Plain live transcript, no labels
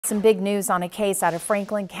Some big news on a case out of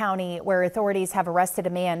Franklin County where authorities have arrested a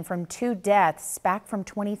man from 2 deaths back from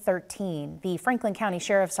 2013. The Franklin County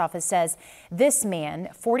Sheriff's Office says this man,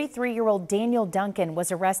 43-year-old Daniel Duncan,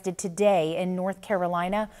 was arrested today in North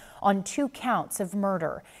Carolina on 2 counts of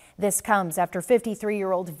murder. This comes after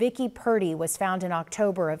 53-year-old Vicky Purdy was found in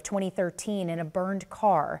October of 2013 in a burned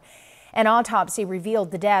car. An autopsy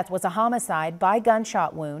revealed the death was a homicide by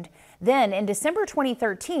gunshot wound. Then in December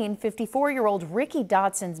 2013, 54-year-old Ricky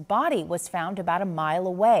Dotson's body was found about a mile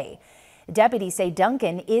away. Deputies say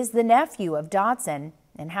Duncan is the nephew of Dotson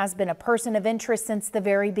and has been a person of interest since the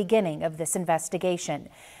very beginning of this investigation.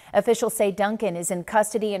 Officials say Duncan is in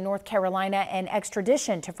custody in North Carolina and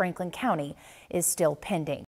extradition to Franklin County is still pending.